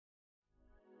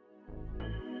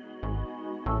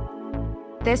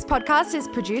This podcast is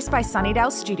produced by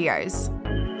Sunnydale Studios.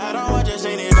 I don't want just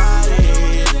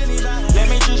anybody. Let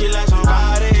me treat you like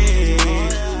somebody.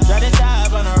 Try to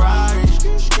dive on a Rari.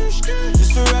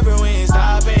 It's forever, we ain't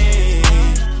stopping.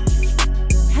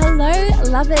 Hello,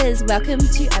 lovers. Welcome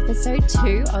to episode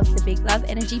 2 of the Big Love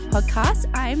Energy podcast.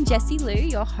 I'm Jessie Lou,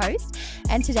 your host,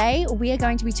 and today we are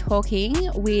going to be talking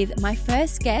with my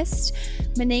first guest,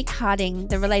 Monique Harding,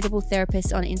 the Relatable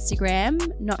Therapist on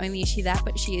Instagram. Not only is she that,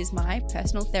 but she is my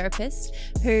personal therapist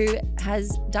who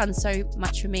has done so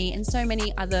much for me and so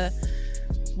many other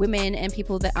women and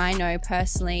people that I know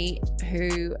personally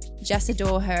who just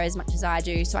adore her as much as I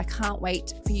do. So I can't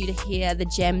wait for you to hear the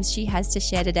gems she has to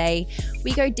share today.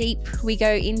 We go deep, we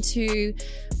go into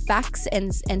facts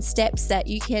and steps that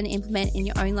you can implement in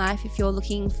your own life if you're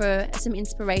looking for some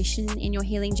inspiration in your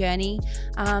healing journey.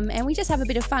 And we just have a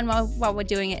bit of fun while we're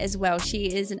doing it as well.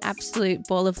 She is an absolute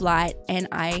ball of light and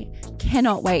I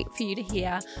cannot wait for you to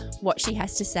hear what she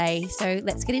has to say. So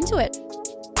let's get into it.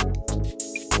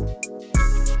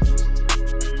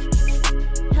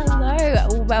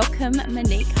 Hello, welcome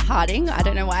Monique Harding. I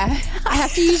don't know why I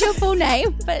have to use your full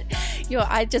name, but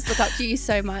I just look up to you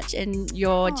so much and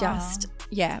you're just,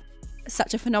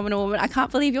 such a phenomenal woman. I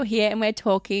can't believe you're here and we're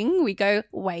talking. We go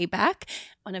way back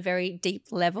on a very deep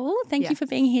level. Thank you for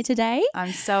being here today.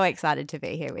 I'm so excited to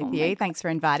be here with you. Thanks for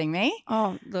inviting me.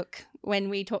 Oh, look, when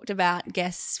we talked about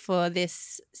guests for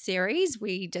this series,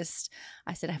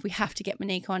 I said, we have to get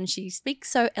Monique on. She speaks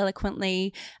so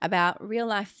eloquently about real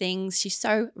life things. She's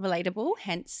so relatable,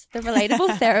 hence the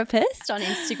Relatable Therapist on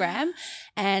Instagram.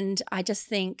 And I just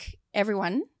think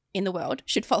everyone in the world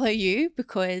should follow you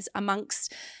because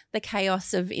amongst the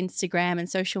chaos of Instagram and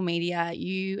social media,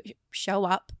 you show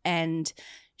up and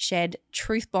shed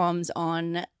truth bombs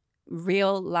on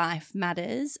real life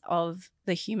matters of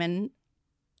the human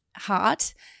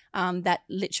heart that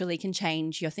literally can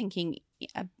change your thinking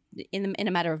in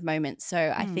a matter of moments.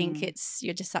 So I think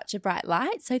you're just such a bright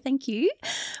light. So thank you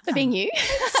for being you.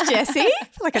 Thanks, Jessie. I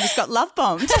feel like I just got love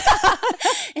bombed.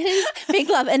 It is Big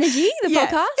Love Energy, the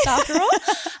podcast after all.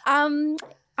 I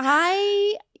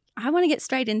want to get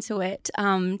straight into it.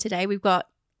 Today we've got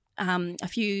a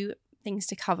few things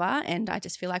to cover and I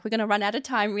just feel like we're going to run out of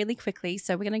time really quickly.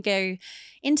 So we're going to go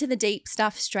into the deep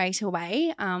stuff straight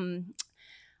away.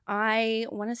 I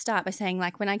want to start by saying,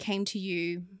 like, when I came to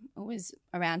you, it was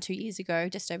around 2 years ago,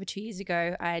 just over 2 years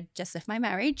ago, I had just left my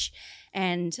marriage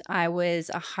and I was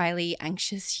a highly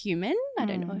anxious human. I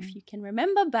don't know if you can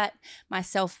remember, but my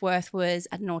self-worth was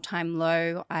at an all-time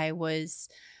low. I was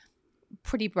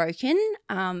pretty broken.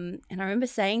 And I remember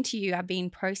saying to you, I've been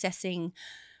processing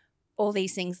all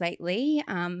these things lately.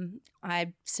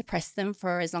 I suppressed them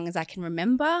for as long as I can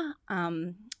remember.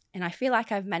 And I feel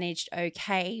like I've managed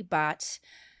okay, but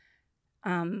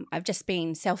I've just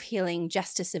been self-healing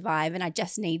just to survive and I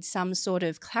just need some sort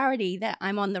of clarity that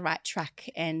I'm on the right track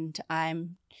and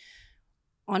I'm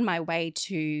on my way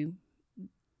to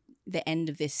the end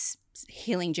of this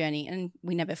healing journey. And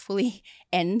we never fully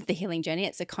end the healing journey.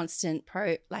 It's a constant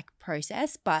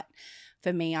process. But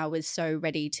for me, I was so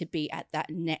ready to be at that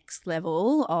next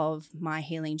level of my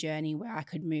healing journey where I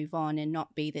could move on and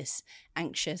not be this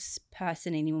anxious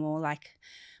person anymore. Like,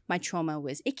 my trauma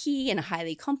was icky and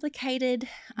highly complicated.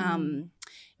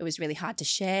 It was really hard to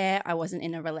share. I wasn't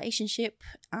in a relationship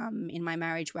in my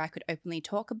marriage where I could openly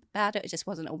talk about it. It just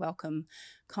wasn't a welcome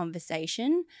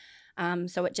conversation.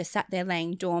 So it just sat there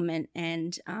laying dormant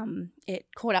and it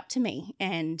caught up to me.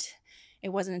 And it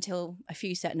wasn't until a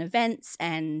few certain events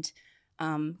and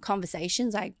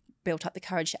conversations I built up the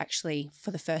courage to actually,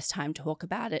 for the first time, talk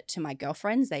about it to my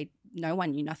girlfriends. No one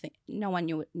knew nothing. No one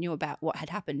knew about what had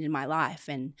happened in my life.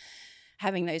 And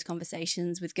having those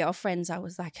conversations with girlfriends, I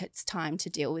was like, it's time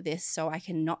to deal with this so I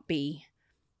can not be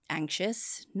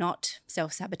anxious, not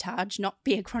self-sabotage, not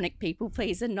be a chronic people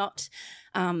pleaser, not,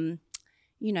 have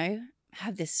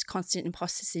this constant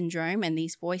imposter syndrome and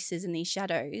these voices and these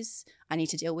shadows. I need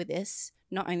to deal with this,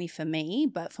 not only for me,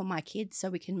 but for my kids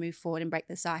so we can move forward and break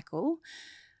the cycle.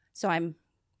 So I'm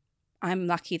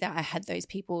lucky that I had those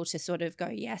people to sort of go,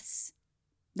 yes,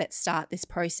 let's start this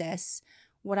process.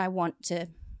 What I want to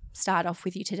start off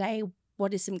with you today,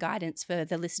 what is some guidance for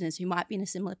the listeners who might be in a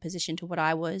similar position to what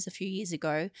I was a few years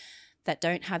ago that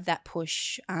don't have that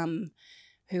push,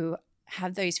 who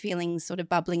have those feelings sort of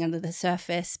bubbling under the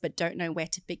surface but don't know where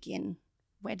to begin?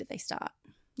 Where do they start?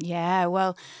 Yeah,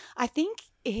 well, I think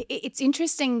it's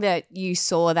interesting that you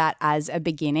saw that as a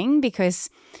beginning because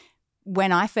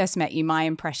when I first met you, my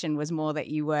impression was more that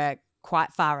you were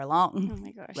quite far along. Oh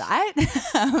my gosh. Right?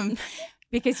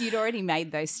 Because you'd already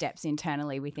made those steps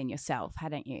internally within yourself,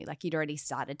 hadn't you? Like you'd already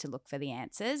started to look for the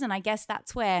answers. And I guess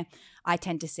that's where I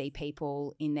tend to see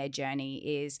people in their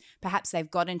journey is perhaps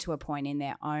they've gotten to a point in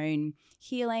their own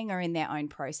healing or in their own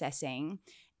processing.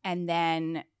 And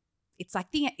then it's like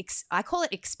I call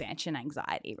it expansion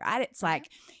anxiety, right? It's like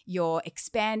you're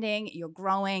expanding, you're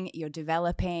growing, you're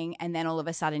developing, and then all of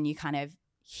a sudden you kind of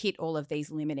hit all of these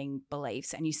limiting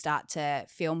beliefs and you start to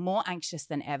feel more anxious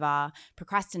than ever.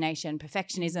 Procrastination,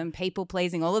 perfectionism, people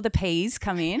pleasing, all of the P's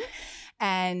come in.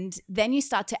 And then you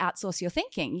start to outsource your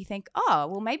thinking. You think, oh,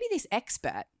 well, maybe this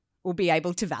expert will be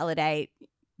able to validate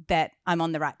that I'm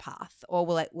on the right path, or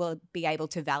will it be able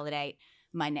to validate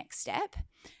my next step?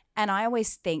 And I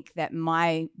always think that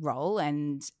my role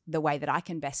and the way that I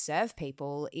can best serve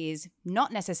people is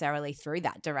not necessarily through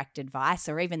that direct advice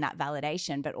or even that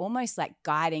validation, but almost like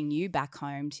guiding you back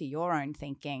home to your own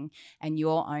thinking and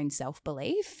your own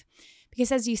self-belief.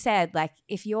 Because as you said, like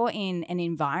if you're in an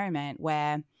environment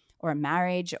where, or a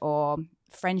marriage or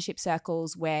friendship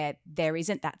circles where there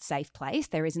isn't that safe place,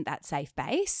 there isn't that safe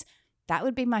base, that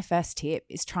would be my first tip,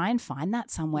 is try and find that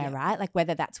somewhere, right? Like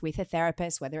whether that's with a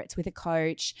therapist, whether it's with a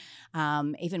coach,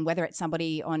 even whether it's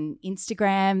somebody on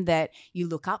Instagram that you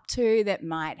look up to that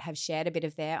might have shared a bit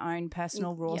of their own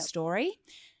personal raw story.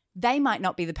 They might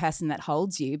not be the person that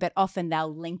holds you, but often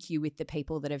they'll link you with the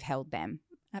people that have held them.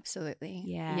 Absolutely.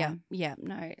 Yeah.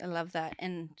 No, I love that.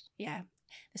 And the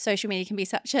social media can be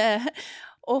such a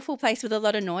awful place with a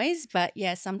lot of noise, but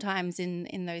sometimes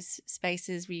in those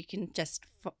spaces where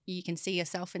you can see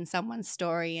yourself in someone's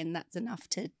story, and that's enough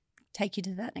to take you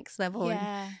to that next level.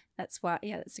 And that's why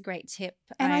that's a great tip.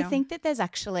 And I think that there's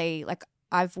actually, like,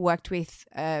 I've worked with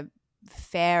a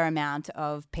fair amount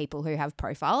of people who have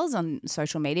profiles on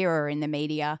social media or in the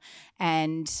media,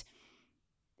 and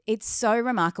it's so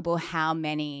remarkable how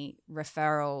many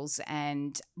referrals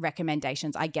and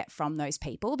recommendations I get from those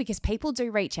people, because people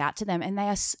do reach out to them and they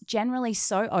are generally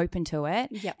so open to it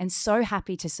and so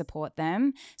happy to support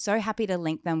them, so happy to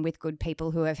link them with good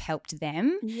people who have helped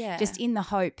them, just in the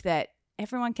hope that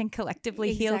everyone can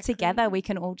collectively heal together. We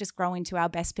can all just grow into our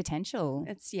best potential.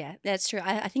 That's true.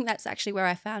 I think that's actually where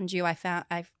I found you.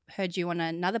 I've heard you on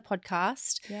another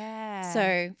podcast.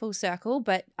 So full circle,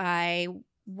 but I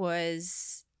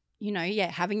was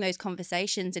having those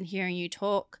conversations and hearing you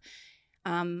talk,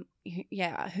 who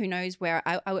knows where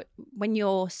I when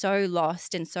you're so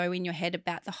lost and so in your head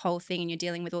about the whole thing and you're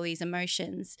dealing with all these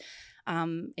emotions,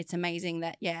 it's amazing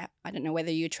that, I don't know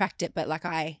whether you attract it, but like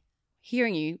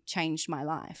hearing you changed my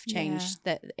life,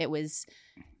 that it was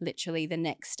literally the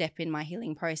next step in my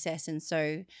healing process. And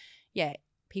so,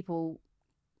 people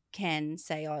can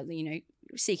say,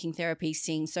 seeking therapy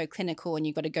seems so clinical and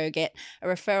you've got to go get a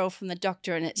referral from the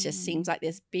doctor, and it just seems like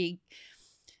this big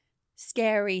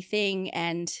scary thing,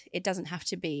 and it doesn't have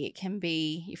to be. It can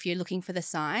be, if you're looking for the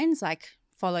signs, like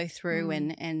follow through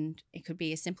and it could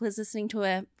be as simple as listening to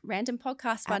a random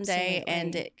podcast one day,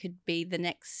 and it could be the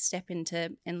next step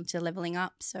into leveling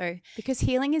up. So because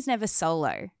healing is never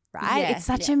solo, right? It's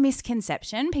such a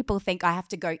misconception. People think I have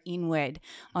to go inward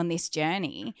on this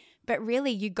journey, but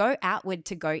really you go outward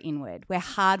to go inward. We're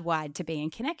hardwired to be in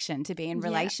connection, to be in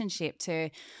relationship, to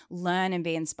learn and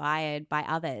be inspired by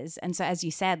others. And so as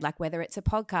you said, like whether it's a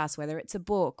podcast, whether it's a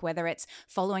book, whether it's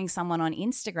following someone on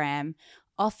Instagram,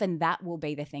 often that will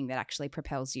be the thing that actually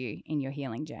propels you in your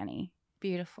healing journey.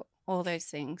 Beautiful. All those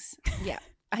things. Yeah.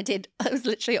 I did. It was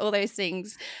literally all those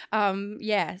things. So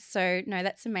no,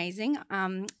 that's amazing.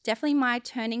 Definitely my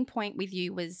turning point with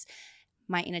you was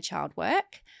my inner child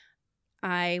work.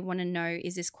 I want to know,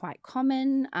 is this quite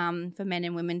common for men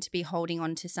and women to be holding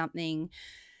on to something,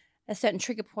 a certain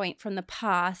trigger point from the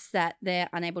past that they're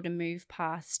unable to move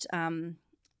past? And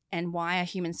why are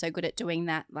humans so good at doing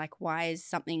that? Like, why is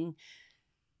something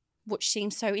which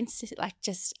seems so instant, like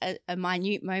just a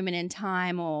minute moment in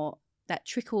time or that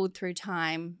trickled through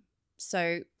time,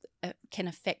 so can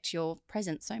affect your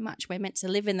present so much? We're meant to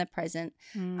live in the present.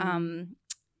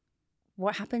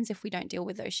 What happens if we don't deal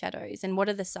with those shadows? And what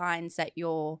are the signs that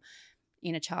your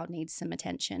inner child needs some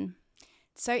attention?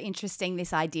 So interesting,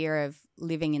 this idea of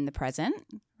living in the present,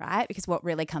 right? Because what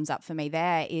really comes up for me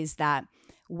there is that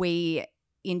we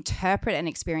interpret and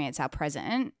experience our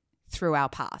present through our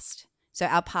past. So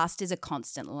our past is a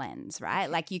constant lens, right?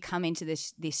 Like you come into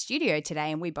this studio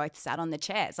today and we both sat on the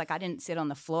chairs. Like I didn't sit on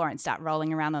the floor and start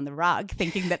rolling around on the rug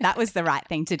thinking that was the right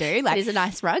thing to do. Like, it is a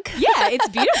nice rug. Yeah, it's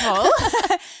beautiful.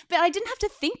 But I didn't have to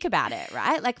think about it,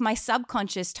 right? Like my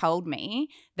subconscious told me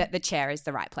that the chair is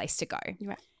the right place to go.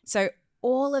 Right. So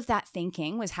all of that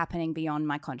thinking was happening beyond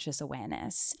my conscious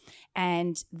awareness.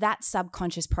 And that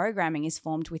subconscious programming is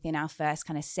formed within our first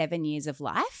kind of 7 years of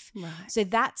life. Right. So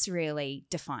that's really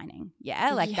defining.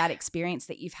 Yeah. Like that experience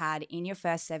that you've had in your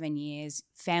first 7 years,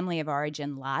 family of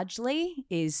origin largely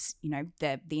is, you know,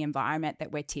 the environment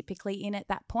that we're typically in at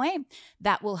that point.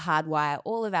 That will hardwire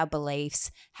all of our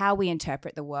beliefs, how we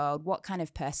interpret the world, what kind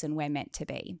of person we're meant to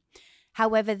be.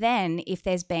 However, then if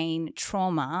there's been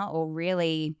trauma or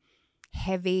really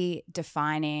heavy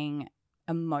defining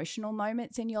emotional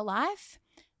moments in your life,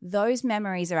 those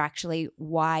memories are actually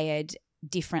wired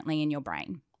differently in your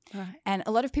brain. Right. And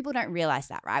a lot of people don't realize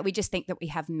that, right? We just think that we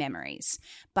have memories,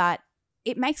 but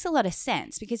it makes a lot of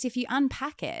sense because if you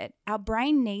unpack it, our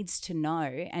brain needs to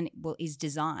know and is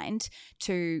designed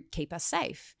to keep us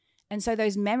safe. And so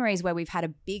those memories where we've had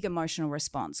a big emotional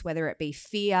response, whether it be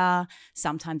fear,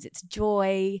 sometimes it's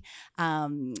joy,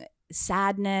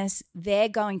 sadness, they're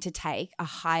going to take a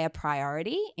higher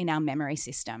priority in our memory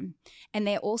system. And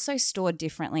they're also stored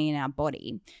differently in our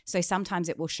body. So sometimes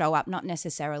it will show up not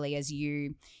necessarily as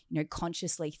you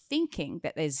consciously thinking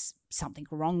that there's something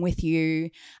wrong with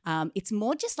you. It's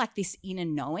more just like this inner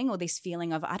knowing or this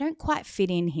feeling of I don't quite fit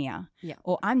in here,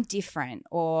 or I'm different,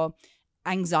 or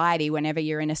anxiety whenever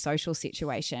you're in a social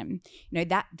situation,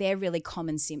 that they're really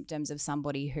common symptoms of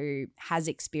somebody who has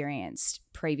experienced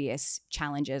previous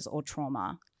challenges or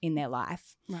trauma in their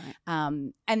life. Right.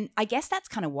 And I guess that's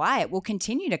kind of why it will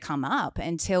continue to come up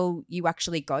until you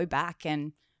actually go back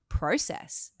and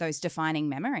process those defining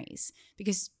memories,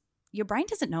 because your brain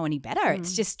doesn't know any better.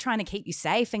 It's just trying to keep you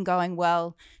safe and going,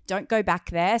 well, don't go back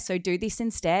there. So do this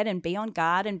instead and be on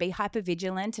guard and be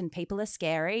hypervigilant, and people are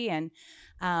scary. And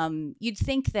you'd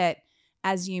think that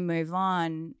as you move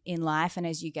on in life and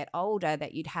as you get older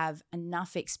that you'd have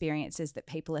enough experiences that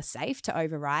people are safe to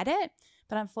override it.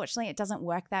 But unfortunately, it doesn't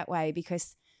work that way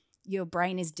because your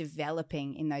brain is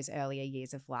developing in those earlier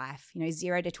years of life,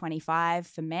 0 to 25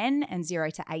 for men and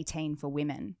 0 to 18 for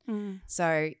women.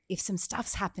 So if some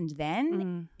stuff's happened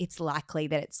then, it's likely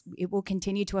that it will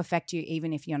continue to affect you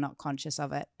even if you're not conscious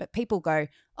of it. But people go,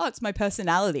 oh, it's my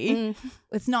personality.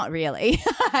 It's not really.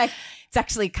 It's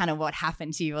actually kind of what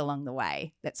happened to you along the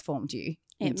way that's formed you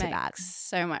into that. It makes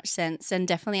so much sense. And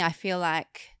definitely I feel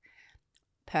like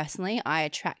personally I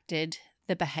attracted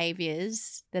the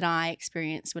behaviors that I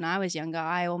experienced when I was younger.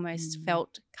 I almost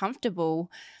felt comfortable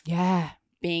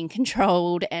being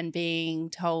controlled and being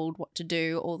told what to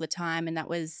do all the time. And that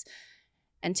was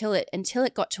until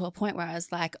it got to a point where I was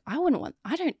like,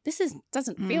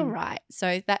 doesn't feel right.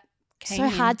 So that came so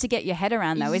hard to get your head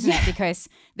around though, isn't it? Because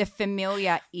the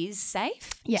familiar is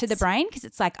safe to the brain, because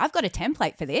it's like, I've got a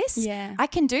template for this. Yeah. I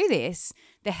can do this.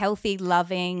 The healthy,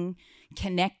 loving,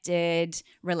 connected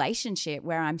relationship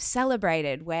where I'm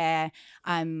celebrated, where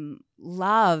I'm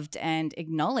loved and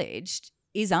acknowledged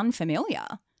is unfamiliar.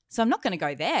 So I'm not going to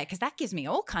go there because that gives me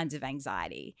all kinds of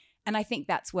anxiety. And I think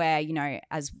that's where,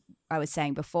 as I was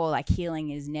saying before, like healing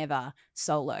is never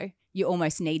solo. You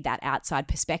almost need that outside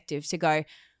perspective to go,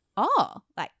 oh,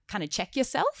 like kind of check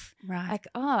yourself. Right. Like,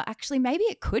 oh, actually maybe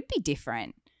it could be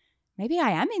different. Maybe I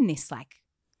am in this like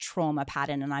trauma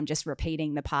pattern and I'm just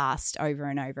repeating the past over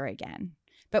and over again.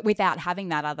 But without having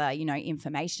that other,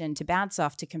 information to bounce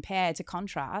off, to compare, to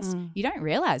contrast, you don't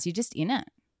realize you're just in it.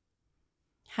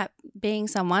 Being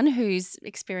someone who's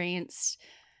experienced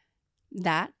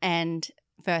that and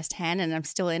firsthand, and I'm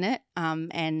still in it,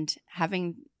 and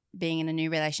being in a new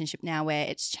relationship now where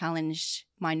it's challenged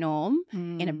my norm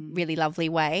in a really lovely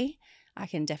way, I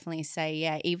can definitely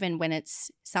say, even when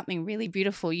it's something really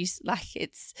beautiful,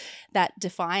 it's that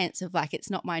defiance of like, it's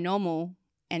not my normal,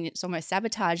 and it's almost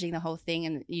sabotaging the whole thing.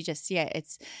 And you just,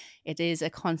 it is a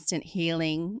constant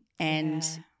healing, and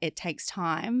it takes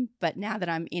time. But now that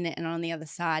I'm in it and on the other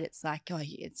side, it's like,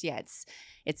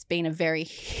 it's been a very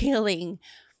healing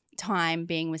time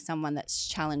being with someone that's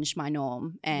challenged my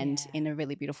norm and in a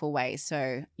really beautiful way.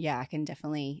 So I can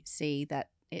definitely see that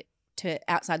to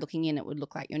outside looking in, it would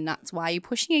look like you're nuts. Why are you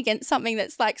pushing against something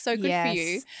that's like so good for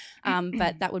you?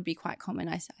 But that would be quite common,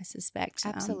 I suspect.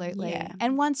 Absolutely.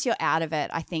 And once you're out of it,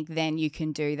 I think then you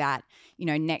can do that,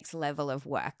 next level of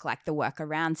work, like the work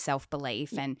around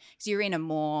self-belief. And so you're in a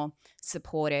more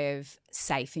supportive,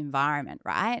 safe environment,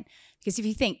 right? Because if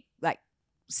you think like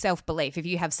self-belief, if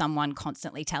you have someone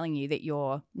constantly telling you that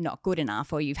you're not good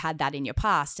enough, or you've had that in your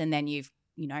past and then you've,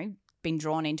 been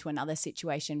drawn into another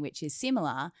situation which is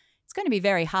similar, it's going to be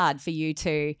very hard for you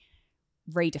to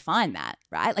redefine that,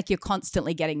 right? Like you're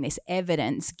constantly getting this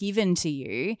evidence given to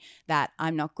you that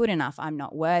I'm not good enough, I'm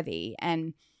not worthy.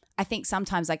 And I think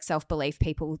sometimes like self-belief,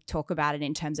 people talk about it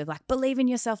in terms of like believe in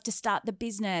yourself to start the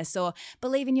business or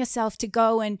believe in yourself to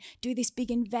go and do this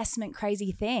big investment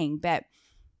crazy thing. But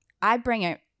I bring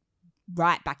it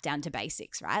right back down to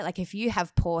basics, right? Like if you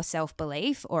have poor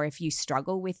self-belief or if you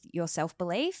struggle with your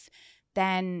self-belief,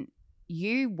 then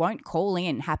you won't call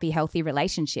in happy, healthy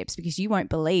relationships because you won't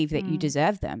believe that you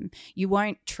deserve them. You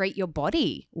won't treat your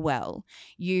body well.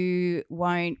 You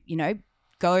won't,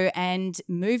 go and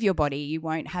move your body. You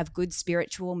won't have good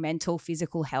spiritual, mental,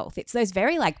 physical health. It's those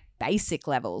very like basic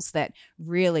levels that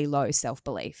really low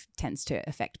self-belief tends to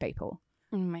affect people.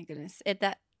 Oh my goodness.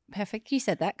 Perfect. You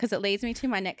said that because it leads me to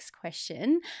my next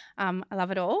question. I love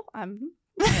it all.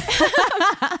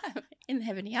 In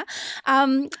heaven here.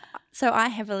 So I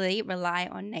heavily rely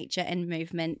on nature and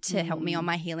movement to help me on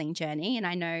my healing journey. And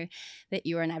I know that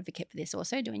you're an advocate for this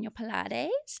also, doing your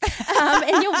Pilates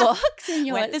and your walks and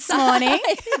your went this morning.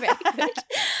 Very good.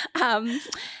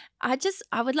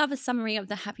 I would love a summary of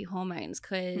the happy hormones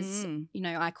because,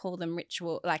 I call them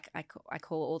ritual. Like I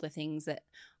call all the things that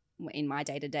in my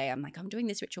day-to-day, I'm like, I'm doing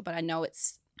this ritual, but I know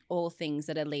it's all things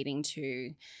that are leading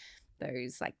to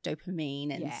those like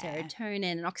dopamine and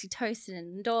serotonin and oxytocin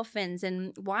and endorphins.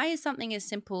 And why is something as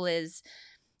simple as,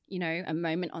 a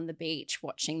moment on the beach,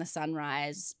 watching the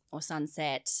sunrise or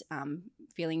sunset,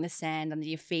 feeling the sand under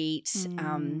your feet,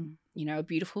 a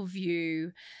beautiful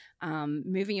view,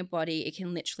 moving your body, it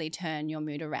can literally turn your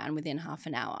mood around within half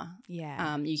an hour.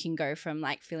 Yeah. You can go from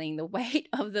like feeling the weight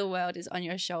of the world is on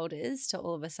your shoulders to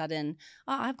all of a sudden,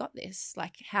 oh, I've got this.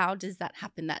 Like, how does that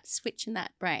happen? That switch in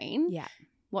that brain. Yeah.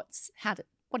 What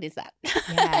is that?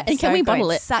 Yeah, and can we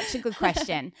bubble it? Such a good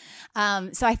question.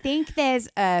 So I think there's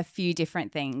a few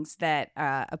different things that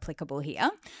are applicable here.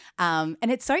 And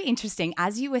it's so interesting.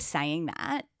 As you were saying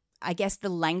that, I guess the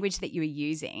language that you were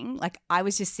using, like I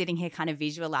was just sitting here kind of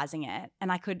visualizing it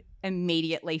and I could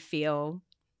immediately feel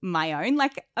my own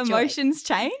like emotions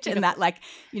change and that like,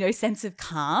 sense of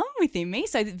calm within me.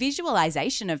 So the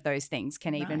visualization of those things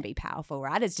can even be powerful,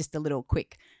 right? It's just a little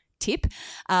quick tip.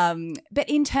 But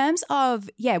in terms of,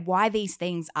 why these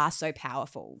things are so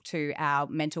powerful to our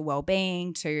mental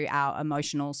well-being, to our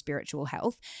emotional, spiritual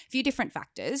health, a few different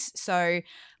factors. So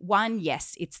one,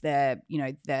 yes, it's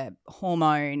the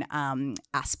hormone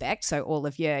aspect. So all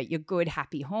of your good,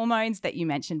 happy hormones that you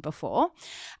mentioned before.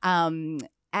 And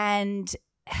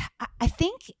I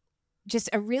think just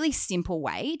a really simple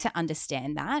way to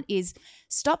understand that is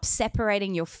stop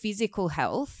separating your physical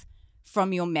health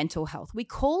from your mental health. We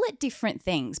call it different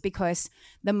things because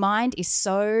the mind is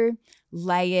so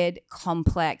layered,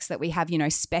 complex that we have,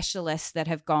 specialists that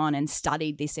have gone and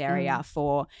studied this area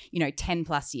for, 10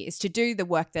 plus years. To do the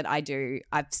work that I do,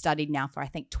 I've studied now for I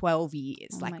think 12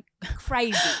 years,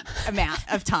 crazy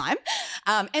amount of time.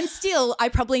 And still I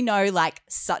probably know like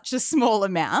such a small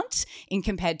amount in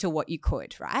compared to what you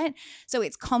could, right? So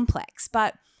it's complex,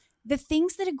 but the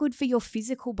things that are good for your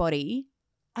physical body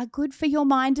are good for your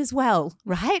mind as well,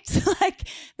 right? Like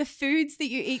the foods that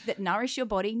you eat that nourish your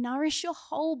body, nourish your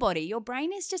whole body. Your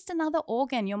brain is just another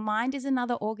organ. Your mind is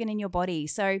another organ in your body.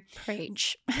 So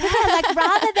preach. Like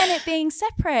rather than it being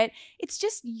separate, it's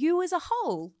just you as a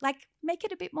whole. Like make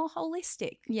it a bit more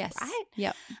holistic. Yes. Right?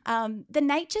 Yep. The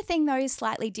nature thing though is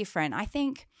slightly different. I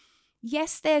think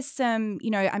yes, there's some,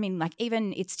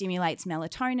 even it stimulates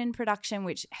melatonin production,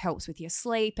 which helps with your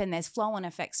sleep, and there's flow-on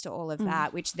effects to all of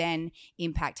that, which then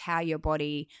impact how your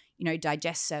body,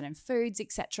 digests certain foods,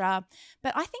 etc.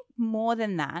 But I think more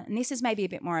than that, and this is maybe a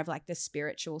bit more of like the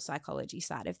spiritual psychology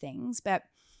side of things, but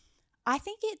I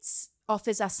think it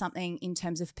offers us something in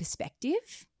terms of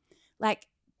perspective, like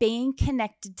being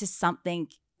connected to something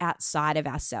outside of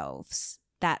ourselves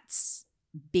that's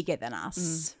bigger than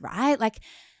us, right? Like,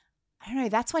 I don't know,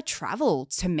 that's why travel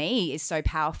to me is so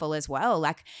powerful as well.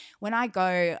 Like when I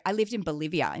lived in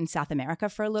Bolivia in South America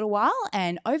for a little while,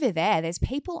 and over there's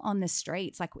people on the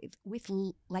streets like with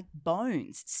like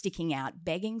bones sticking out,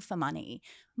 begging for money.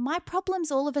 My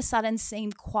problems all of a sudden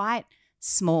seem quite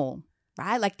small,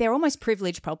 right? Like they're almost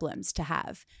privileged problems to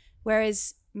have.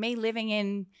 Whereas me living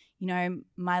in,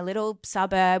 my little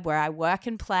suburb where I work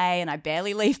and play and I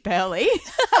barely leave Burleigh,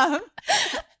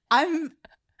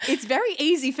 it's very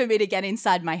easy for me to get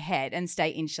inside my head and stay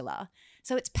insular.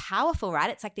 So it's powerful,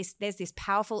 right? It's like there's this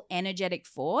powerful energetic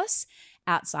force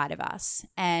outside of us.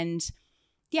 And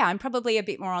I'm probably a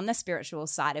bit more on the spiritual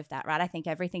side of that, right? I think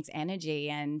everything's energy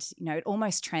and, it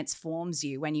almost transforms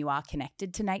you when you are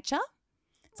connected to nature.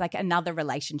 It's like another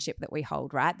relationship that we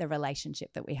hold, right? The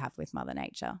relationship that we have with Mother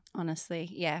Nature. Honestly,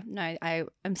 yeah. No, I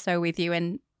am so with you.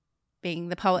 And being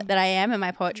the poet that I am, and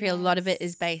my poetry, a lot of it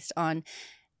is based on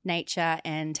nature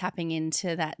and tapping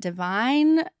into that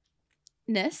divineness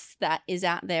shitness that is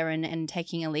out there and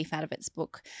taking a leaf out of its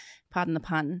book, pardon the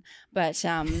pun, but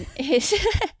it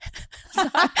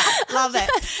Love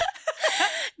it.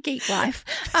 geek life.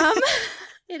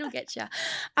 It'll get you.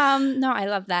 No, I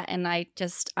love that, and I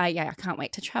can't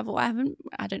wait to travel.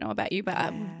 I don't know about you, but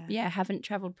I haven't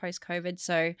traveled post COVID,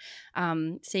 so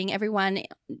seeing everyone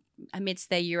amidst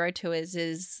their Euro tours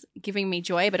is giving me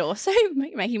joy, but also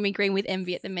making me green with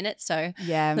envy at the minute. So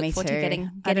yeah, look me forward too. to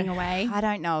getting away. I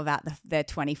don't know about the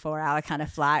 24-hour kind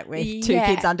of flight with two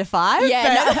kids under 5.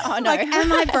 Yeah, but, no. like,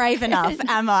 am I brave enough?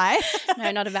 Am I? No,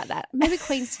 not about that. Maybe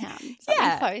Queenstown,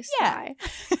 something close by.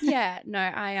 No,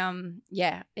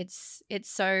 I it's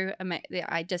so amazing.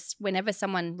 I just, whenever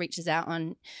someone reaches out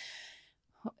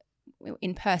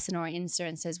in person or Insta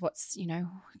and says,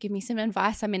 give me some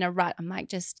advice, I'm in a rut, I'm like,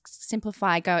 just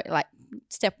simplify, go, like,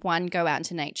 step 1, go out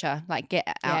into nature, like get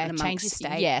out and amongst. Change your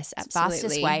state. Yes, absolutely.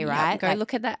 Fastest way, right? Go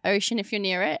look at that ocean if you're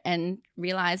near it and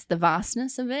realize the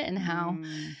vastness of it and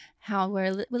how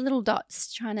we're little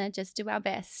dots trying to just do our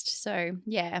best. So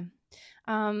yeah.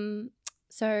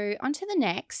 So on to the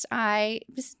next.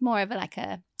 This is more of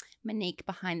a Monique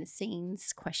behind the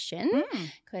scenes question,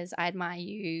 because I admire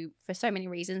you for so many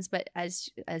reasons, but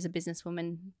as a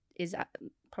businesswoman is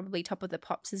probably top of the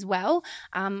pops as well.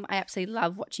 I absolutely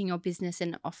love watching your business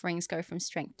and offerings go from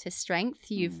strength to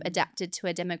strength. You've adapted to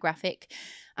a demographic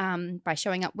by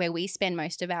showing up where we spend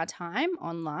most of our time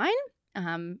online.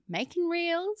 Making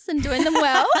reels and doing them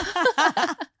well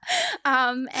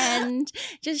and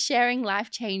just sharing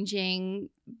life-changing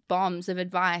bombs of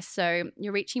advice. So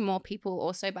you're reaching more people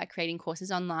also by creating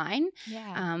courses online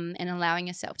and allowing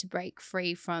yourself to break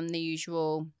free from the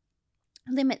usual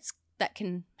limits that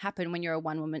can happen when you're a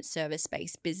one-woman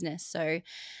service-based business. So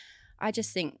I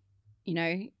just think,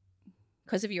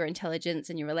 because of your intelligence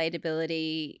and your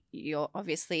relatability, your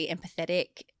obviously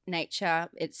empathetic nature,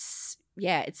 it's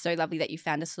so lovely that you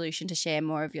found a solution to share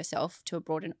more of yourself to a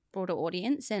broader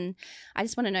audience. And I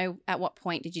just want to know, at what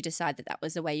point did you decide that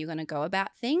was the way you're going to go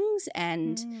about things?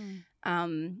 And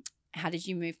how did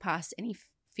you move past any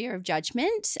fear of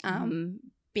judgment,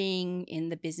 being in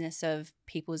the business of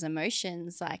people's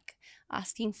emotions, like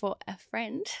asking for a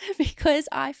friend? Because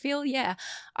I feel,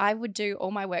 I would do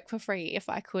all my work for free if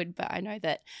I could, but I know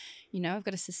that, I've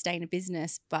got to sustain a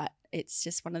business, but it's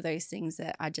just one of those things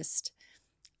that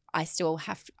I still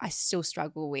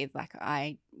struggle with. Like,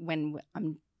 when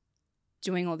I'm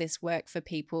doing all this work for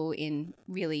people in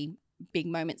really big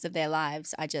moments of their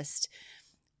lives, it's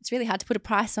really hard to put a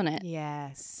price on it.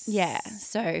 Yes. Yeah.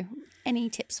 So any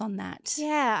tips on that?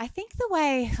 Yeah, I think the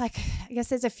way, I guess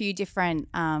there's a few different,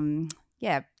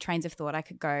 trains of thought I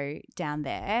could go down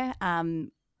there.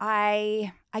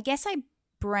 I guess I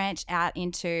branched out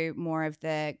into more of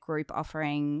the group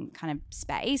offering kind of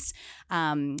space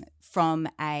from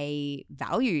a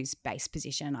values-based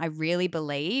position. I really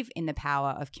believe in the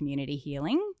power of community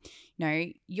healing.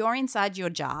 You're inside your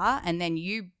jar, and then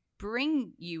you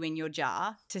bring you in your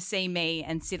jar to see me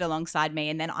and sit alongside me,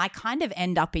 and then I kind of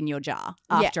end up in your jar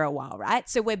after a while, right?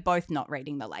 So we're both not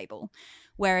reading the label.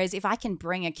 Whereas if I can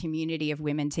bring a community of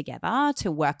women together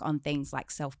to work on things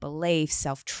like self-belief,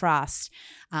 self-trust,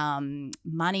 money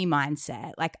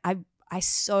mindset, like I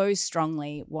so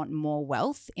strongly want more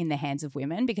wealth in the hands of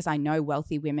women, because I know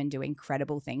wealthy women do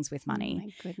incredible things with money. Oh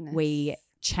my goodness. We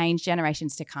change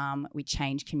generations to come. We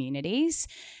change communities.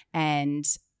 And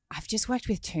I've just worked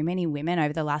with too many women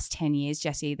over the last 10 years,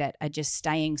 Jessie, that are just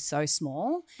staying so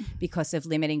small because of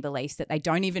limiting beliefs that they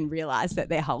don't even realize that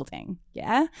they're holding.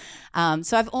 Yeah.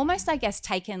 So I've almost, I guess,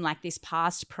 taken like this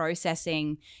past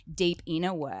processing deep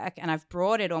inner work, and I've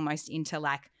brought it almost into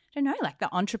like the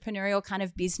entrepreneurial kind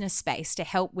of business space to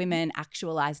help women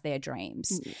actualize their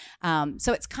dreams.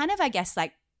 So it's kind of, I guess,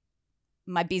 like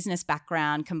my business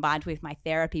background combined with my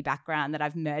therapy background that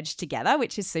I've merged together,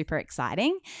 which is super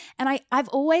exciting. And I've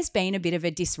always been a bit of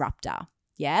a disruptor.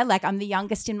 Yeah, like I'm the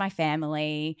youngest in my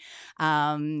family.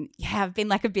 I've been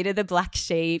like a bit of the black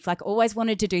sheep, like always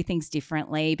wanted to do things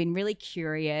differently, been really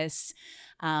curious.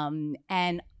 And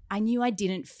I knew I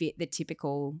didn't fit the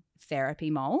typical therapy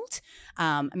mold.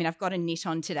 I've got a knit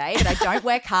on today, but I don't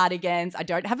wear cardigans. I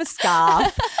don't have a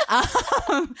scarf.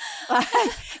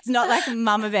 It's not like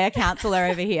Mama Bear counselor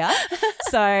over here.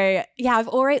 So yeah, I've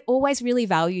always really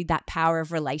valued that power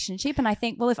of relationship. And I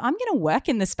think, well, if I'm going to work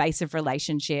in the space of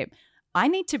relationship, I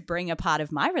need to bring a part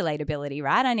of my relatability,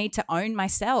 right? I need to own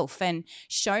myself and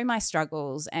show my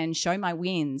struggles and show my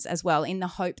wins as well, in the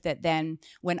hope that then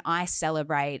when I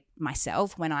celebrate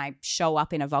myself, when I show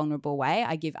up in a vulnerable way,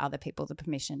 I give other people the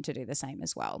permission to do the same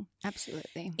as well.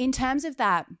 Absolutely. In terms of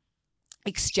that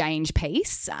exchange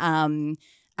piece,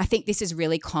 I think this is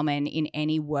really common in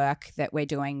any work that we're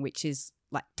doing, which is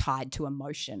like tied to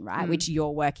emotion, right? Which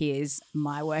your work is,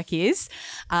 my work is.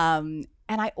 And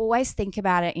I always think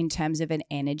about it in terms of an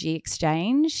energy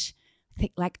exchange.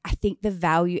 I think the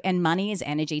value, and money is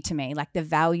energy to me, like the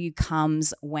value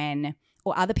comes when,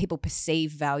 or other people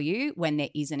perceive value when there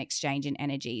is an exchange in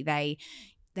energy. They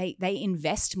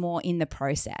invest more in the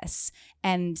process.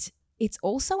 And it's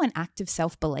also an act of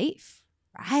self-belief.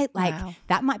 Right? Like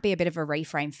that might be a bit of a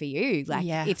reframe for you. Like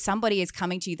if somebody is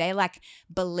coming to you, they're like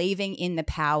believing in the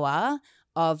power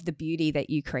of the beauty that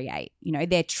you create. You know,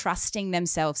 they're trusting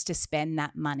themselves to spend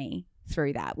that money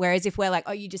through that. Whereas if we're like,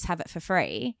 oh, you just have it for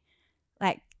free,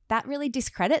 like that really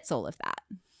discredits all of that.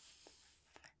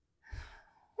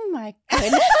 Oh my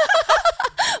goodness.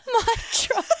 My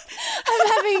God. I'm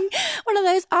having one of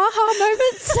those aha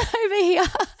moments over here.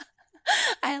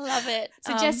 I love it.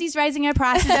 So Jessie's raising her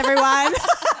prices, everyone.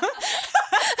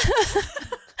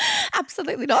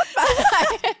 Absolutely not.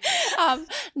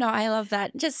 No, I love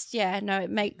that. Just, it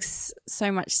makes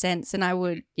so much sense. And I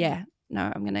would, I'm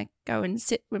going to go and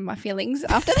sit with my feelings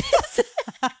after this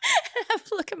and have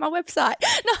a look at my website.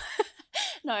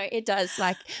 No, it does.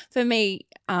 Like for me,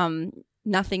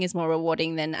 nothing is more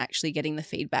rewarding than actually getting the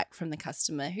feedback from the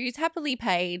customer who's happily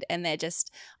paid, and I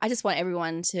just want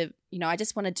everyone to, I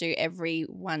just want to do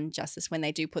everyone justice when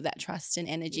they do put that trust and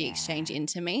energy exchange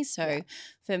into me. So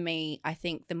for me, I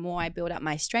think the more I build up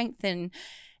my strength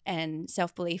and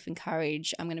self-belief and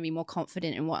courage, I'm going to be more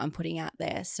confident in what I'm putting out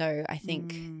there. So I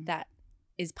think that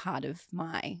is part of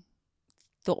my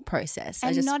thought process.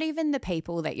 And not even the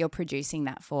people that you're producing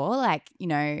that for, like,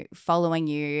 following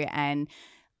you and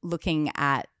looking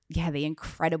at the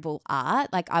incredible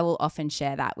art. Like I will often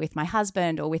share that with my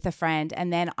husband or with a friend,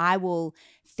 and then I will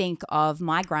think of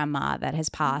my grandma that has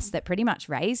passed that pretty much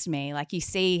raised me. Like you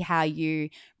see how you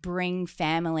bring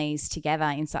families together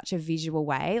in such a visual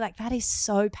way. Like that is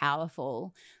so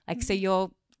powerful. Like so you're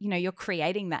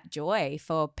creating that joy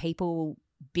for people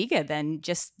bigger than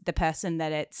just the person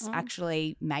that it's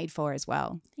actually made for as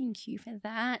well. Think you for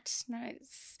that. No,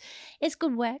 it's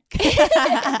good work.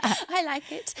 I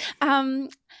like it.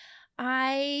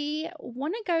 I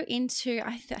want to go into,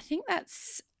 I think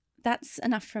that's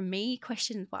enough from me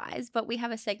question wise, but we have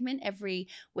a segment every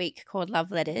week called Love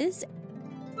Letters.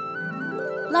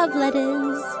 Love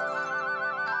Letters.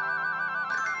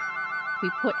 We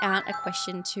put out a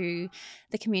question to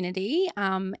the community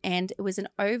and it was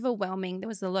there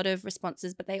was a lot of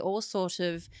responses, but they all sort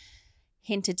of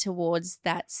hinted towards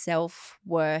that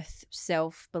self-worth,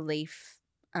 self-belief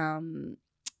vibe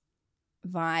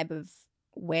of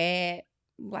what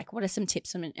are some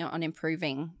tips on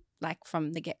improving, like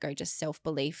from the get-go, just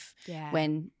self-belief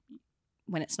when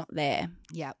it's not there.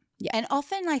 Yeah. And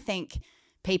often I think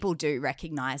people do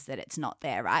recognize that it's not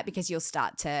there, right? Because you'll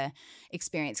start to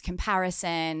experience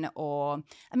comparison or,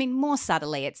 more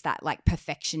subtly, it's that like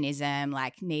perfectionism,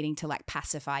 like needing to like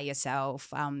pacify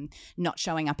yourself, not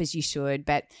showing up as you should.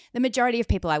 But the majority of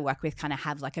people I work with kind of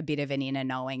have like a bit of an inner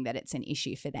knowing that it's an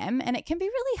issue for them. And it can be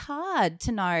really hard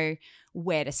to know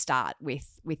where to start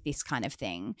with this kind of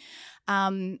thing.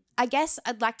 I guess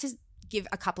I'd like to give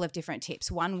a couple of different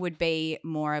tips. One would be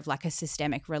more of like a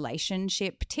systemic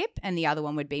relationship tip, and the other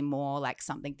one would be more like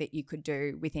something that you could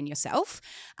do within yourself.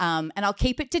 And I'll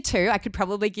keep it to 2. I could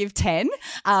probably give 10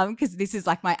 because this is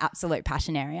like my absolute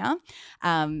passion area.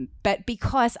 But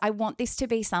because I want this to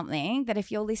be something that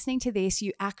if you're listening to this,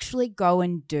 you actually go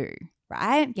and do.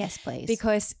 Right? Yes, please.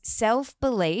 Because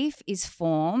self-belief is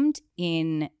formed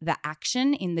in the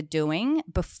action, in the doing,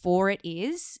 before it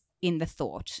is in the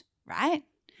thought, right?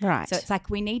 Right. So it's like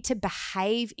we need to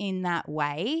behave in that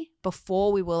way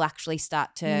before we will actually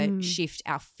start to shift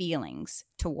our feelings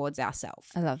towards ourselves.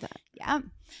 I love that. Yeah.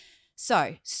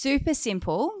 So super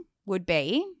simple would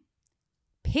be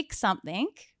pick something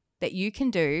that you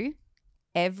can do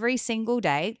every single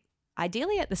day,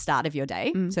 ideally at the start of your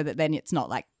day, so that then it's not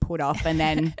like put off and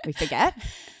then we forget.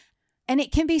 And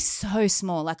it can be so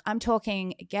small. Like I'm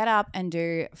talking get up and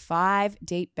do 5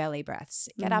 deep belly breaths.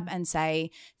 Get up and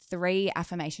say 3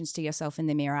 affirmations to yourself in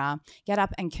the mirror. Get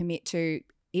up and commit to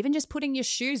even just putting your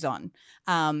shoes on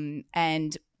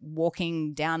and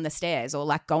walking down the stairs, or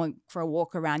like going for a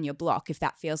walk around your block if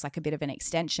that feels like a bit of an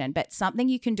extension. But something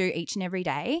you can do each and every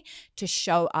day to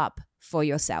show up for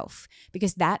yourself,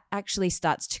 because that actually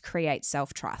starts to create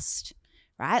self-trust.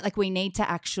 Right? Like we need to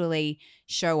actually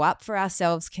show up for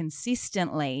ourselves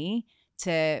consistently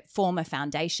to form a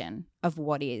foundation of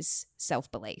what is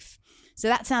self-belief.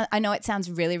 So I know it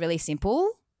sounds really, really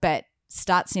simple, but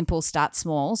start simple, start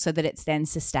small so that it's then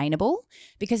sustainable,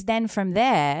 because then from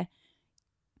there,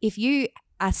 if you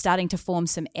are starting to form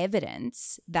some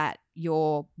evidence that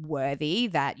you're worthy,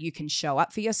 that you can show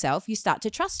up for yourself, you start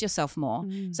to trust yourself more.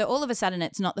 So all of a sudden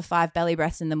it's not the 5 belly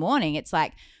breaths in the morning. It's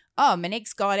like, oh,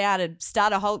 Monique's gone out and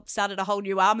started a whole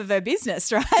new arm of her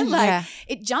business, right? Like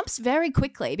it jumps very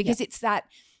quickly because it's that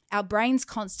our brain's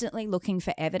constantly looking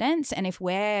for evidence. And if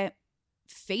we're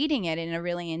feeding it in a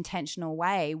really intentional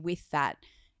way with that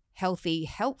healthy,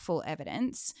 helpful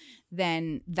evidence,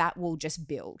 then that will just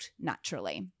build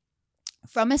naturally.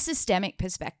 From a systemic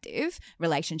perspective,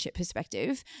 relationship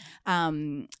perspective,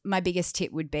 my biggest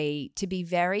tip would be to be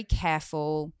very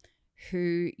careful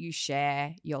who you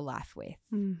share your life with.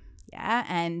 Yeah.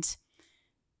 And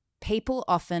people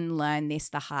often learn this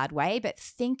the hard way, but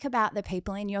think about the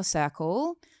people in your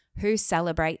circle who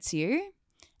celebrates you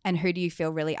and who do you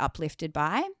feel really uplifted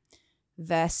by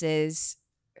versus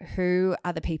who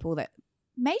are the people that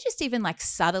may just even like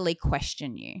subtly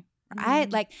question you.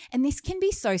 Right? Like, and this can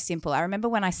be so simple. I remember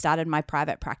when I started my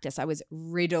private practice, I was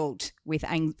riddled with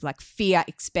like fear,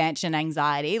 expansion,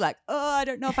 anxiety. Like, oh, I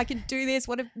don't know if I can do this.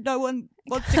 What if no one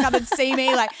wants to come and see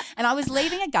me? Like, and I was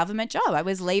leaving a government job. I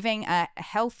was leaving a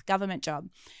health government job.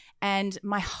 And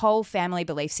my whole family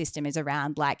belief system is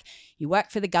around like, you work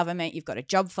for the government, you've got a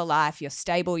job for life, you're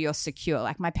stable, you're secure.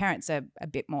 Like my parents are a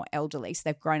bit more elderly, so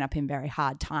they've grown up in very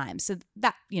hard times. So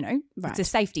that, you know, it's a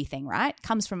safety thing, right?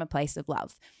 Comes from a place of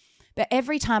love. But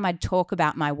every time I'd talk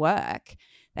about my work,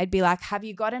 they'd be like, have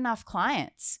you got enough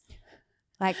clients?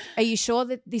 Like, are you sure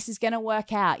that this is going to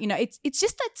work out? You know, it's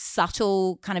just that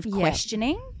subtle kind of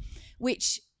questioning,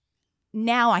 which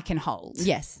now I can hold.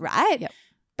 Yes. Right? Yep.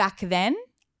 Back then,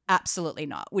 absolutely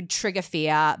not. Would trigger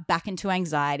fear, back into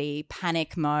anxiety,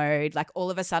 panic mode. Like all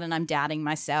of a sudden I'm doubting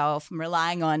myself. I'm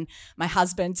relying on my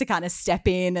husband to kind of step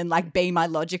in and like be my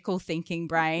logical thinking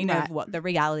brain of what the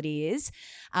reality is.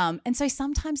 And so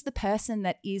sometimes the person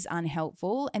that is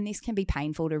unhelpful, and this can be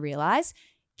painful to realize,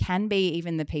 can be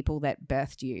even the people that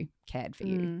birthed you, cared for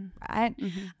you, right?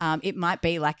 It might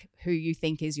be like who you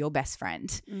think is your best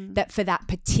friend, that for that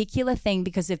particular thing,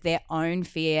 because of their own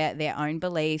fear, their own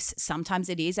beliefs, sometimes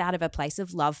it is out of a place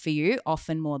of love for you,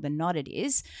 often more than not it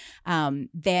is,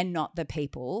 they're not the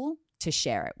people to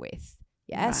share it with.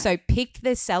 Yeah. Right. So pick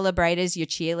the celebrators, your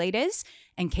cheerleaders,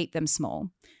 and keep them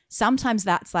small. Sometimes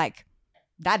that's like,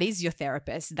 that is your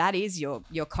therapist. That is your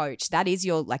coach. That is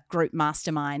your like group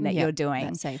mastermind that you're doing.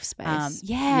 That safe space.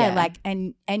 Like,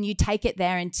 and you take it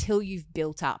there until you've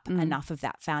built up enough of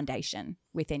that foundation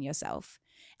within yourself.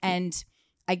 And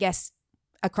I guess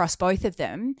across both of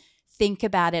them, think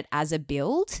about it as a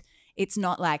build. It's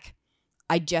not like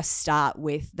I just start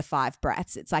with the 5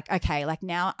 breaths. It's like, okay, like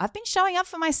now I've been showing up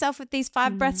for myself with these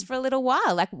 5 breaths for a little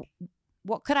while. Like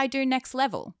what could I do next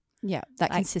level? Yeah, that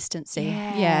like, consistency.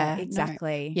 Yeah,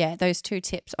 exactly. No, yeah, those 2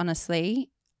 tips, honestly,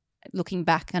 looking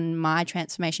back on my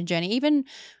transformation journey, even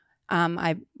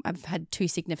I've had 2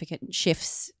 significant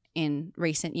shifts in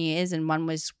recent years, and one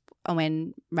was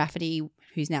when Rafferty,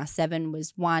 who's now 7,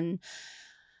 was 1.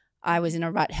 I was in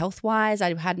a rut health-wise.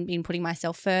 I hadn't been putting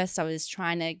myself first. I was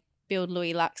trying to build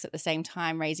Louis Lux at the same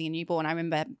time, raising a newborn. I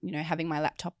remember, you know, having my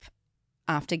laptop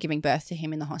after giving birth to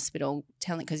him in the hospital,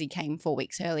 because he came 4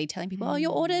 weeks early, telling people, oh,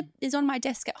 your order is on my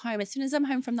desk at home. As soon as I'm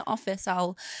home from the office,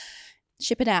 I'll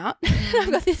ship it out.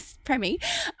 I've got this preemie.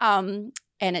 And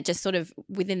it just sort of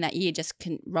within that year just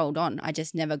rolled on. I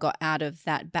just never got out of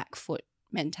that back foot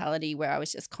mentality where I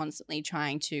was just constantly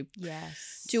trying to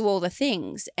do all the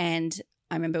things. And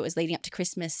I remember it was leading up to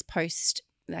Christmas post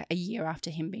a year after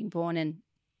him being born, and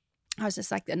I was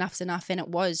just like, enough's enough. And it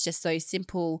was just those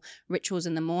simple rituals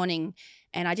in the morning.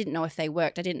 And I didn't know if they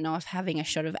worked. I didn't know if having a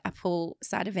shot of apple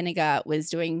cider vinegar was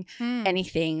doing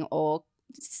anything, or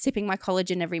sipping my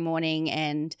collagen every morning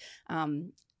and,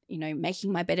 you know,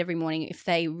 making my bed every morning, if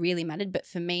they really mattered. But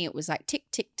for me, it was like tick,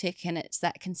 tick, tick. And it's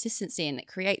that consistency, and it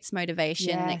creates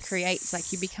motivation. And it creates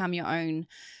like you become your own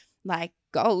like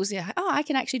goals. You're like, oh, I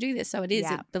can actually do this. So it is.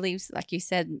 It believes, like you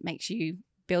said, makes you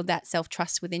build that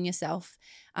self-trust within yourself.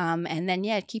 And then,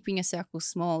 keeping your circle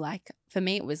small. Like for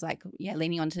me, it was like,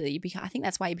 leaning onto I think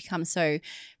that's why you become so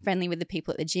friendly with the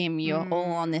people at the gym. You're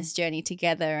all on this journey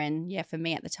together. And for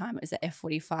me at the time, it was at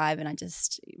F45. And I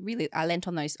just I lent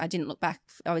on those. I didn't look back.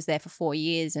 I was there for 4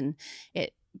 years, and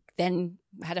it then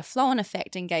had a flow-on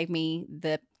effect and gave me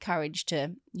the courage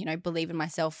to, you know, believe in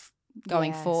myself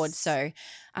going forward. So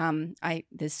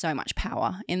there's so much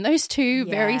power in those 2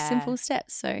 very simple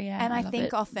steps. So and I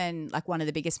think often like one of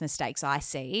the biggest mistakes I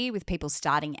see with people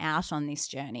starting out on this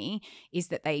journey is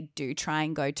that they do try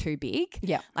and go too big.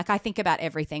 Like I think about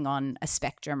everything on a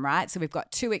spectrum, right? So we've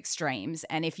got 2 extremes,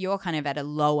 and if you're kind of at a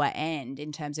lower end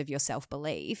in terms of your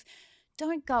self-belief,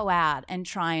 don't go out and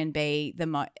try and be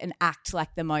and act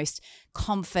like the most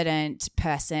confident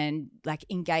person, like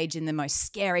engage in the most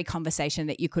scary conversation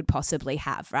that you could possibly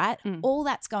have, right? All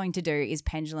that's going to do is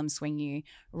pendulum swing you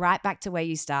right back to where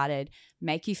you started,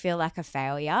 make you feel like a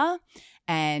failure,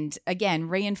 and again,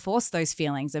 reinforce those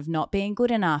feelings of not being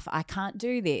good enough. I can't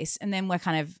do this. And then we're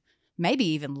kind of maybe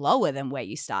even lower than where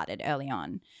you started early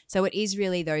on. So it is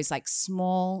really those like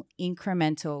small,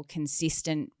 incremental,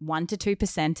 consistent 1 to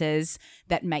 2%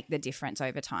 that make the difference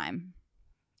over time.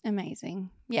 Amazing.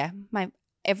 Yeah.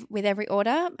 With every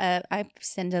order, I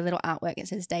send a little artwork. It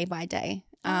says day by day.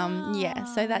 Yeah.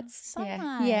 So that's so yeah.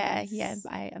 nice. Yeah.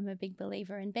 I'm a big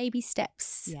believer in baby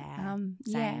steps. Yeah.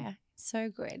 Yeah. So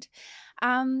good.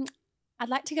 I'd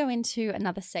like to go into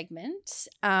another segment.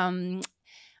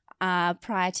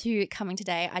 Prior to coming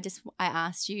today, I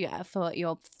asked you for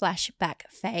your flashback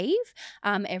fave.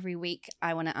 Every week,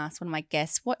 I want to ask one of my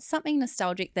guests what's something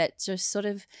nostalgic that just sort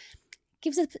of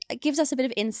gives us a bit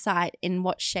of insight in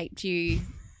what shaped you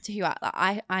to who you are.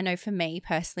 Like I know for me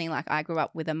personally, like I grew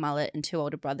up with a mullet and 2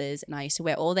 older brothers, and I used to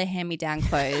wear all their hand-me-down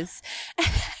clothes.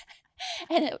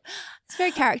 And it's very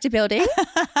character building.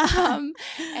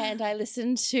 And I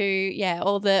listened to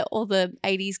all the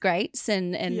 80s greats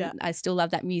and I still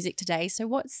love that music today. So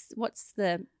what's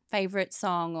the favorite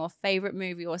song or favorite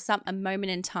movie or a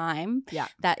moment in time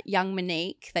that young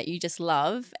Monique that you just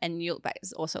love and you look back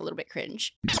is also a little bit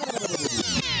cringe?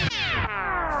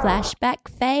 Flashback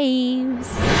faves.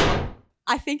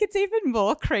 I think it's even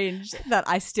more cringe that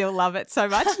I still love it so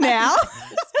much now.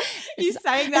 You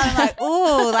saying that, I'm like,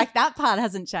 oh, like that part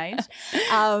hasn't changed.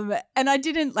 And I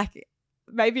didn't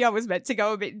maybe I was meant to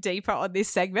go a bit deeper on this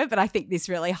segment, but I think this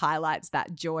really highlights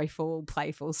that joyful,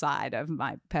 playful side of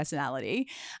my personality.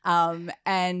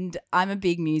 And I'm a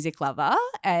big music lover,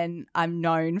 and I'm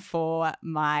known for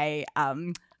my,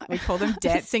 we call them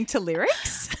dancing to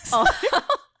lyrics.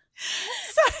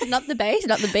 Not the bass,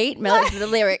 not the beat, the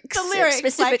lyrics. The lyrics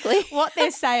specifically. Like, what they're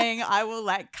saying, I will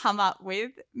come up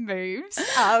with moves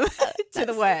to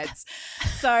the words.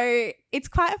 So it's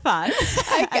quite fun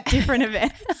at different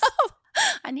events.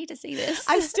 I need to see this.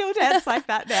 I still dance like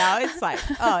that now. It's like,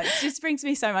 it just brings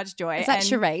me so much joy. Is that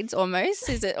charades almost?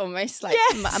 Is it almost like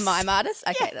a mime artist?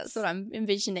 Okay, that's what I'm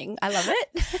envisioning. I love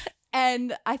it.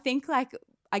 And I think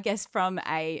I guess from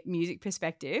a music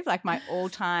perspective, my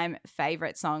all-time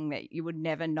favorite song that you would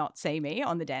never not see me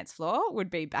on the dance floor would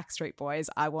be Backstreet Boys'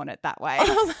 I Want It That Way.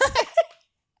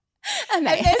 And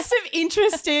there's some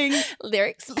interesting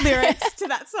lyrics to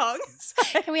that song.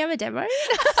 So, can we have a demo?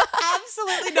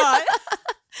 Absolutely not.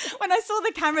 When I saw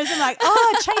the cameras, I'm like,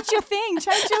 change your thing.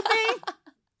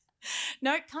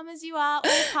 No, come as you are,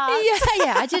 all parts.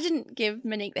 Yeah. I didn't give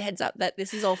Monique the heads up that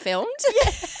this is all filmed.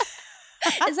 Yeah.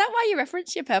 Is that why you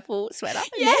referenced your purple sweater?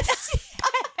 Yes.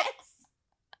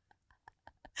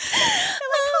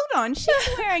 Hold on, she's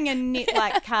wearing a knit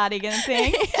cardigan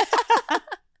thing.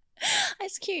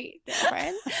 It's cute,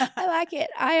 girlfriend. I like it.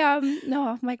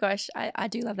 Oh my gosh, I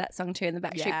do love that song too, in the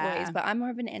Backstreet Boys. But I'm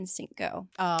more of an NSYNC girl.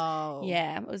 Oh,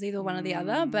 yeah, it was either one or the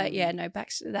other. But yeah, no,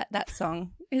 that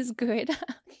song is good.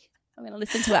 I'm going to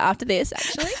listen to it after this,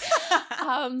 actually.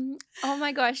 Oh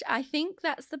my gosh, I think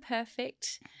that's the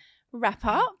perfect wrap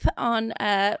up on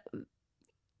a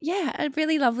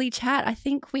really lovely chat. I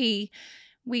think we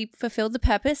fulfilled the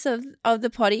purpose of the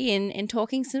potty in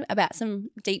talking about some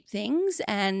deep things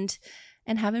and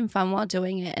having fun while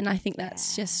doing it. And I think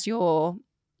that's just your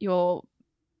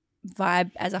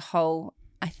vibe as a whole.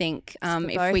 I think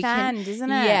if we can, isn't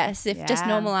it? Yes, just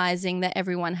normalizing that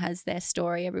everyone has their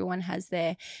story, everyone has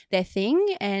their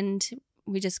thing, and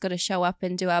we just got to show up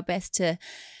and do our best to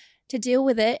deal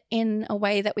with it in a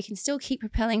way that we can still keep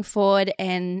propelling forward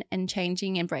and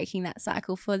changing and breaking that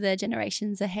cycle for the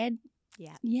generations ahead.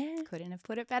 Yeah. Couldn't have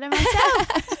put it better myself.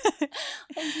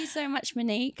 Thank you so much,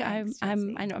 Monique. Thanks,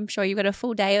 I'm sure you've got a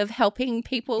full day of helping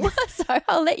people, so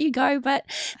I'll let you go. But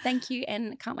thank you,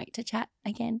 and can't wait to chat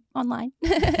again online.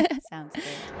 Sounds good.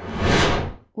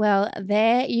 Well,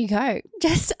 there you go.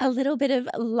 Just a little bit of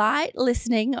light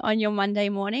listening on your Monday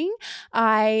morning.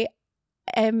 I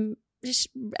am just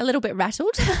a little bit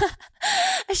rattled.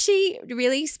 She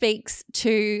really speaks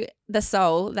to the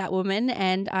soul, that woman,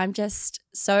 and I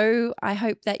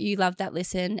hope that you love that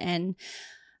listen and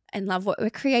love what we're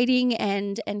creating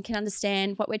and can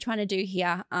understand what we're trying to do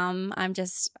here.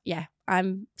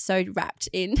 I'm so wrapped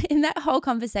in that whole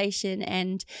conversation,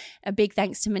 and a big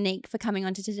thanks to Monique for coming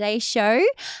onto today's show.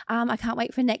 I can't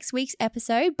wait for next week's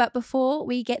episode, but before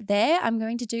we get there, I'm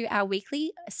going to do our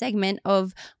weekly segment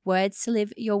of Words to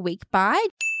Live Your Week By.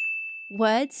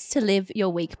 Words to live your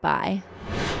week by.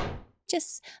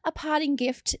 just a parting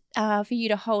gift for you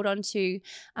to hold on to. You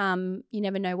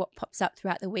never know what pops up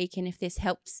throughout the week, and if this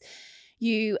helps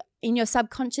you in your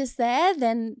subconscious there,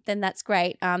 then that's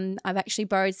great. I've actually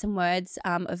borrowed some words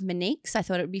of Monique's. I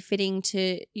thought it would be fitting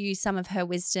to use some of her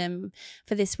wisdom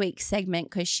for this week's segment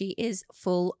because she is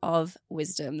full of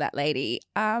wisdom, that lady.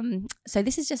 So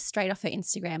this is just straight off her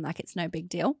Instagram, like it's no big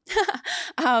deal.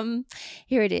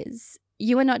 Here it is.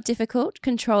 You are not difficult,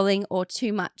 controlling, or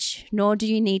too much, nor do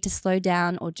you need to slow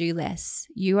down or do less.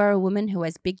 You are a woman who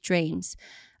has big dreams.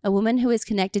 A woman who is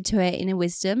connected to her inner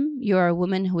wisdom. You are a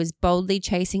woman who is boldly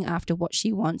chasing after what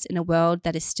she wants in a world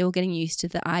that is still getting used to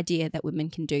the idea that women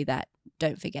can do that.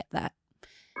 Don't forget that.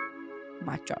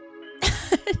 Mic drop.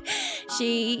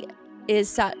 She is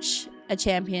such a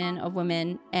champion of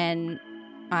women, and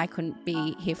I couldn't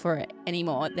be here for it any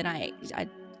more than I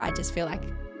just feel like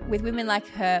with women like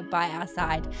her by our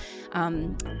side,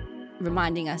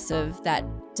 reminding us of that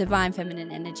divine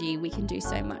feminine energy, we can do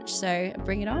so much. So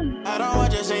bring it on. I don't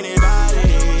want just anybody.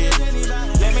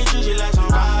 Let me treat you like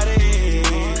somebody.